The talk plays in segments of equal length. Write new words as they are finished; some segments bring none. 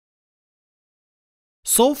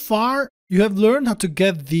So far, you have learned how to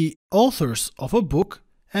get the authors of a book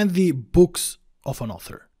and the books of an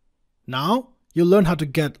author. Now, you'll learn how to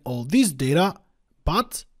get all this data,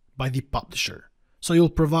 but by the publisher. So you'll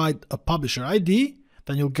provide a publisher ID,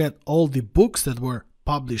 then you'll get all the books that were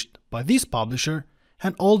published by this publisher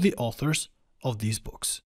and all the authors of these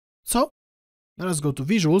books. So, let us go to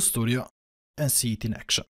Visual Studio and see it in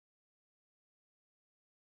action.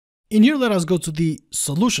 In here, let us go to the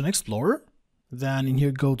Solution Explorer. Then in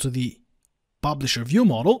here, go to the Publisher View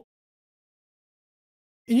Model.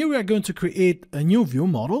 In here, we are going to create a new view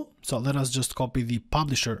model. So let us just copy the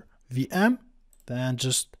Publisher VM, then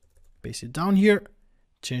just paste it down here,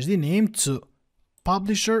 change the name to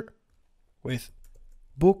Publisher with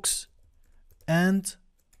Books and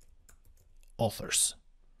Authors.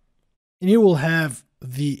 In here, we'll have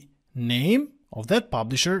the name of that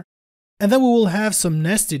publisher, and then we will have some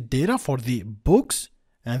nested data for the books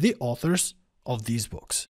and the authors of these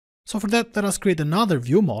books. So for that, let us create another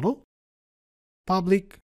view model,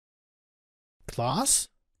 public class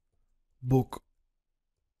book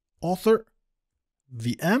author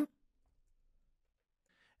VM.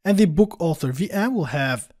 And the book author VM will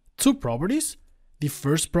have two properties. The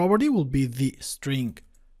first property will be the string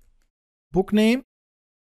book name,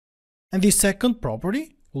 and the second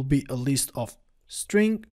property will be a list of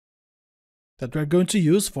string that we're going to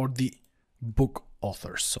use for the book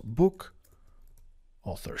authors. So book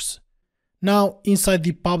authors. Now, inside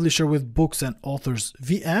the Publisher with Books and Authors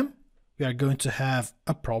VM, we are going to have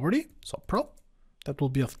a property, so prop, that will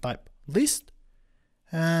be of type list,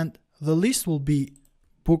 and the list will be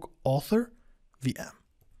book author VM.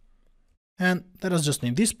 And let us just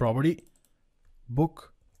name this property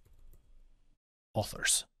book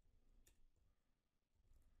authors.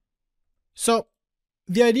 So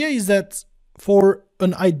the idea is that for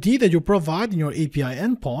an ID that you provide in your API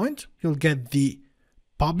endpoint, you'll get the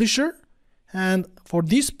publisher, and for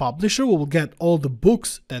this publisher, we will get all the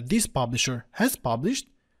books that this publisher has published,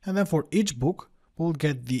 and then for each book, we'll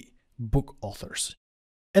get the book authors.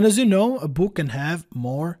 And as you know, a book can have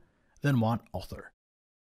more than one author.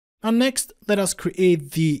 Now next, let us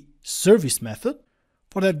create the service method.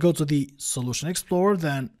 For that, go to the Solution Explorer,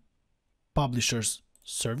 then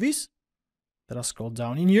PublishersService. Let us scroll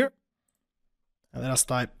down in here, and let us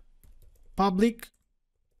type public.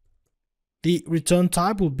 The return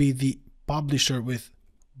type will be the Publisher with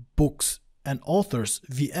Books and Authors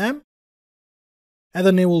VM, and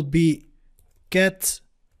the name will be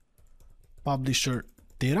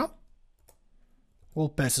GetPublisherData. We'll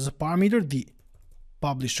pass as a parameter the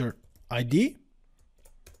publisher ID.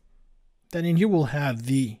 Then in here we'll have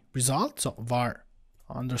the result, so var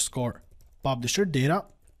underscore publisher data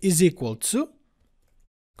is equal to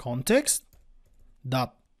context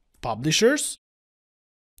dot publishers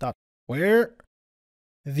dot where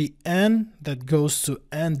the n that goes to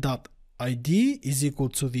n.id is equal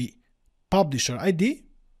to the publisher ID.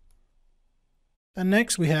 And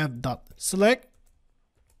next we have dot select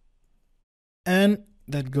n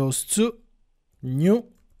that goes to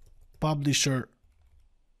new publisher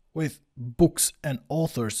with books and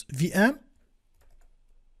authors VM.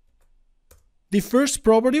 The first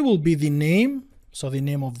property will be the name, so the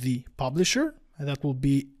name of the publisher, and that will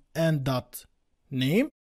be n.name.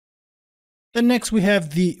 Then next we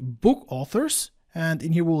have the book authors, and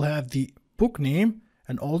in here we'll have the book name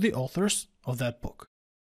and all the authors of that book.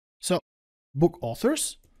 So book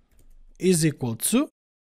authors is equal to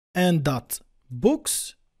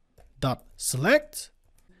n.books.select,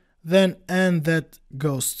 then n that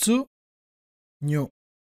goes to new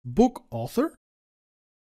book author.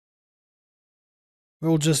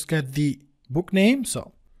 We'll just get the book name,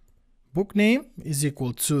 so book name is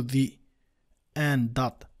equal to the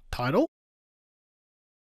n.title.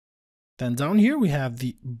 Then down here we have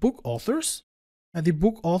the book authors, and the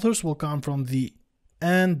book authors will come from the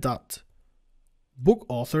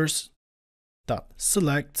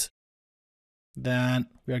n.bookauthors.select. Then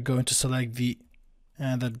we are going to select the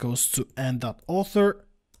n that goes to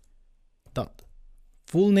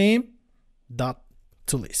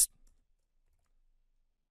n.author.fullname.toList.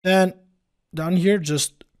 Then down here,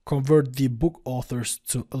 just convert the book authors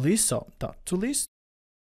to a list, so .toList.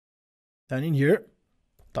 Then in here,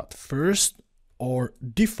 .first or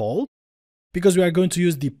default, because we are going to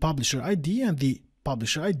use the publisher ID, and the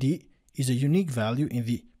publisher ID is a unique value in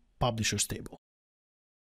the publishers table.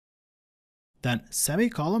 Then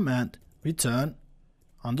semicolon and return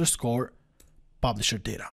underscore publisher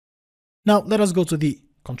data. Now let us go to the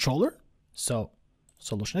controller. So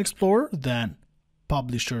Solution Explorer, then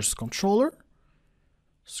Publishers Controller.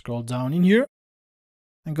 Scroll down in here.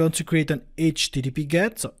 I'm going to create an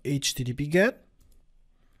HttpGet. So HttpGet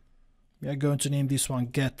We are going to name this one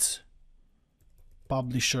Get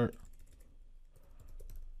Publisher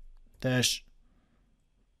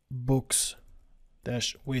Books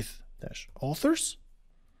with authors.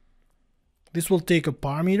 This will take a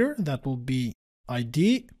parameter that will be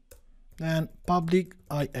ID, then public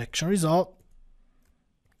action result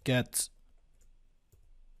get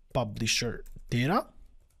publisher data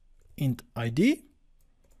int ID,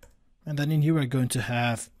 and then in here we're going to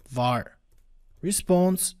have var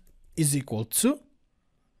response is equal to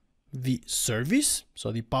the service,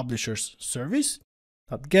 so the publisher's service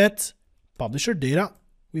dot get publisher data.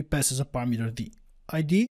 We pass as a parameter the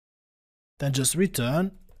ID, then just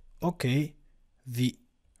return okay the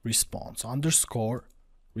response underscore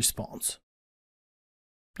response.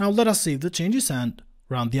 Now let us save the changes and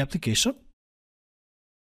run the application.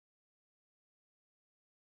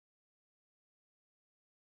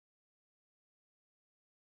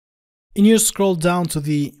 In here, scroll down to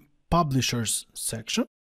the publishers section,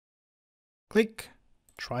 click,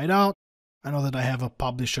 try it out. I know that I have a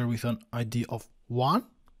publisher with an ID of 1,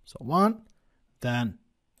 so 1, then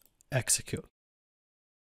execute.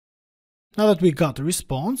 Now that we got the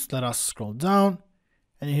response, let us scroll down,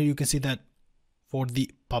 and here you can see that for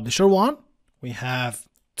the publisher 1, we have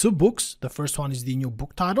 2 books. The first one is the new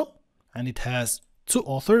book title, and it has 2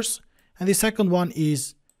 authors, and the second one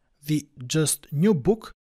is the just new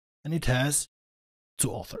book, and it has 2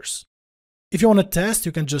 authors. If you want to test,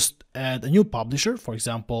 you can just add a new publisher. For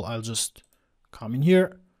example, I'll just come in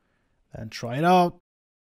here and try it out.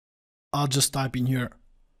 I'll just type in here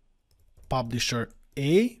publisher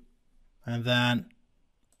A and then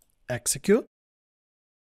execute.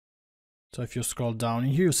 So if you scroll down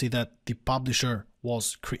in here, you see that the publisher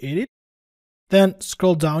was created. Then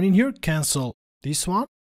scroll down in here, cancel this one,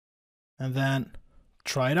 and then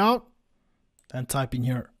try it out, and type in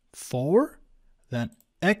here 4, then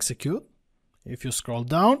execute. If you scroll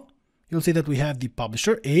down, you'll see that we have the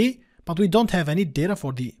publisher A, but we don't have any data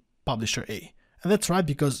for the publisher A. And that's right,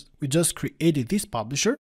 because we just created this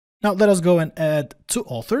publisher. Now let us go and add 2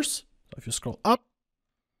 authors. So if you scroll up,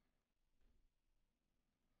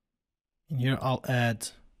 in here I'll add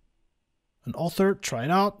an author, try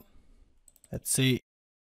it out. Let's say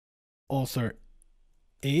author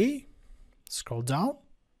A, scroll down,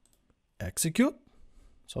 execute.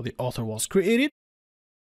 So the author was created.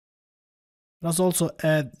 Let's also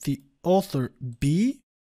add the author B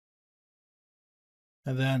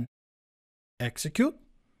and then execute.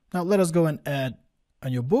 Now let us go and add a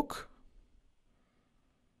new book.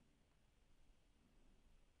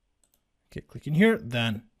 Okay, click in here,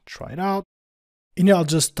 then try it out. In here, I'll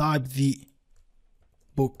just type the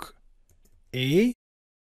book A.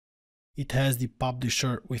 It has the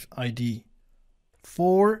publisher with ID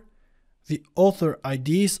 4. The author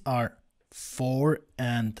IDs are 4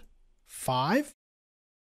 and 5.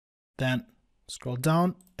 Then scroll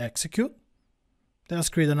down, execute. Let's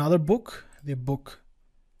create another book, the book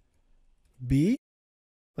B.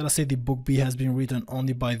 Let us say the book B has been written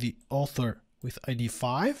only by the author with ID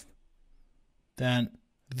 5. Then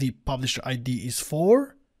the publisher ID is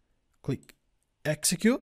 4. Click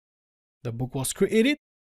execute. The book was created.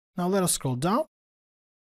 Now let us scroll down.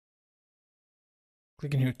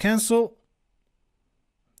 Click in here, cancel.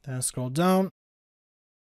 Then scroll down.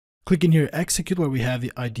 Click in here, execute, where we have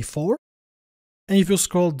the ID 4. And if you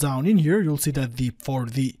scroll down in here, you'll see that for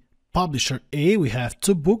the publisher A, we have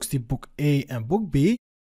 2 books, the book A and book B.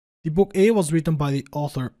 The book A was written by the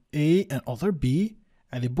author A and author B,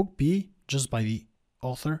 and the book B just by the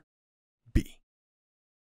author